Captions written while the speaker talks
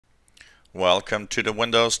Welcome to the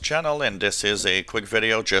Windows channel, and this is a quick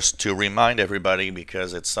video just to remind everybody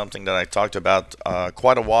because it's something that I talked about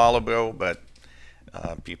quite a while ago, but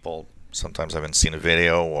people sometimes haven't seen a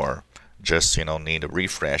video or just need a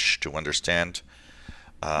refresh to understand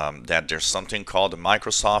that there's something called the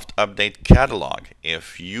Microsoft Update Catalog.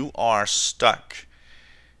 If you are stuck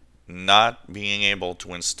not being able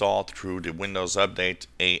to install through the Windows Update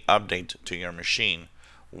a update to your machine,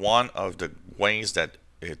 one of the ways that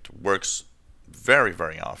it works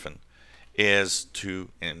very often is to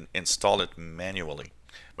install it manually.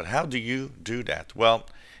 But how do you do that? Well,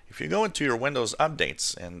 if you go into your Windows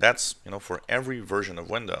updates, and that's for every version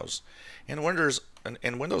of Windows, in Windows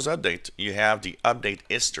Update you have the update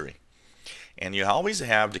history, and you always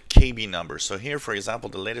have the KB number. So here, for example,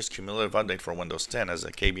 the latest cumulative update for Windows 10 has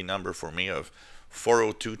a KB number for me of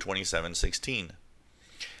 402.27.16.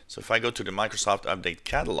 So if I go to the Microsoft Update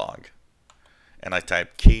Catalog and I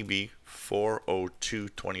type KB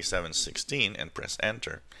 402.27.16 and press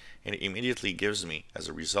enter, and it immediately gives me as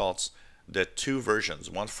a result the two versions,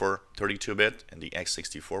 one for 32-bit and the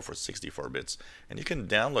x64 for 64 bits. And you can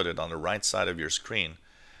download it on the right side of your screen,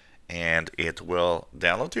 and it will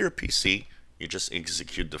download to your PC. You just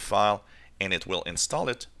execute the file and it will install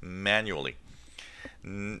it manually.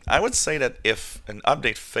 I would say that if an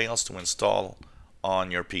update fails to install on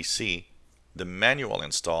your PC, the manual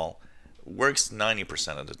install works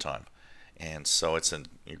 90% of the time. And so it's a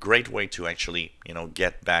great way to actually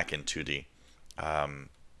get back into the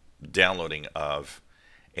downloading of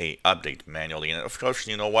a update manually. And of course,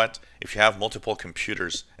 you know what, if you have multiple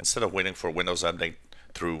computers, instead of waiting for Windows Update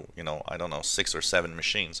through I don't know, 6 or 7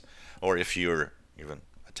 machines, or if you're even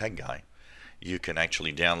a tech guy, you can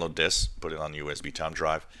actually download this, put it on USB thumb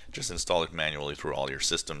drive, just install it manually through all your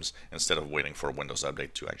systems instead of waiting for Windows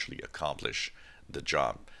Update to actually accomplish the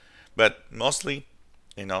job. But mostly,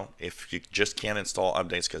 if you just can't install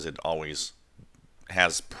updates because it always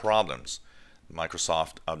has problems,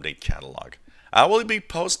 Microsoft Update Catalog. I will be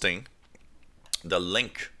posting the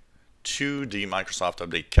link to the Microsoft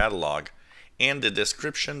Update Catalog in the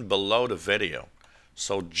description below the video.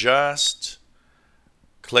 So just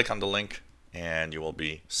click on the link and you will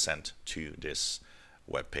be sent to this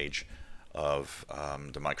web page of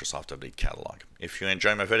the Microsoft Update Catalog. If you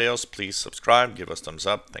enjoy my videos, please subscribe, give us thumbs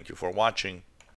up. Thank you for watching.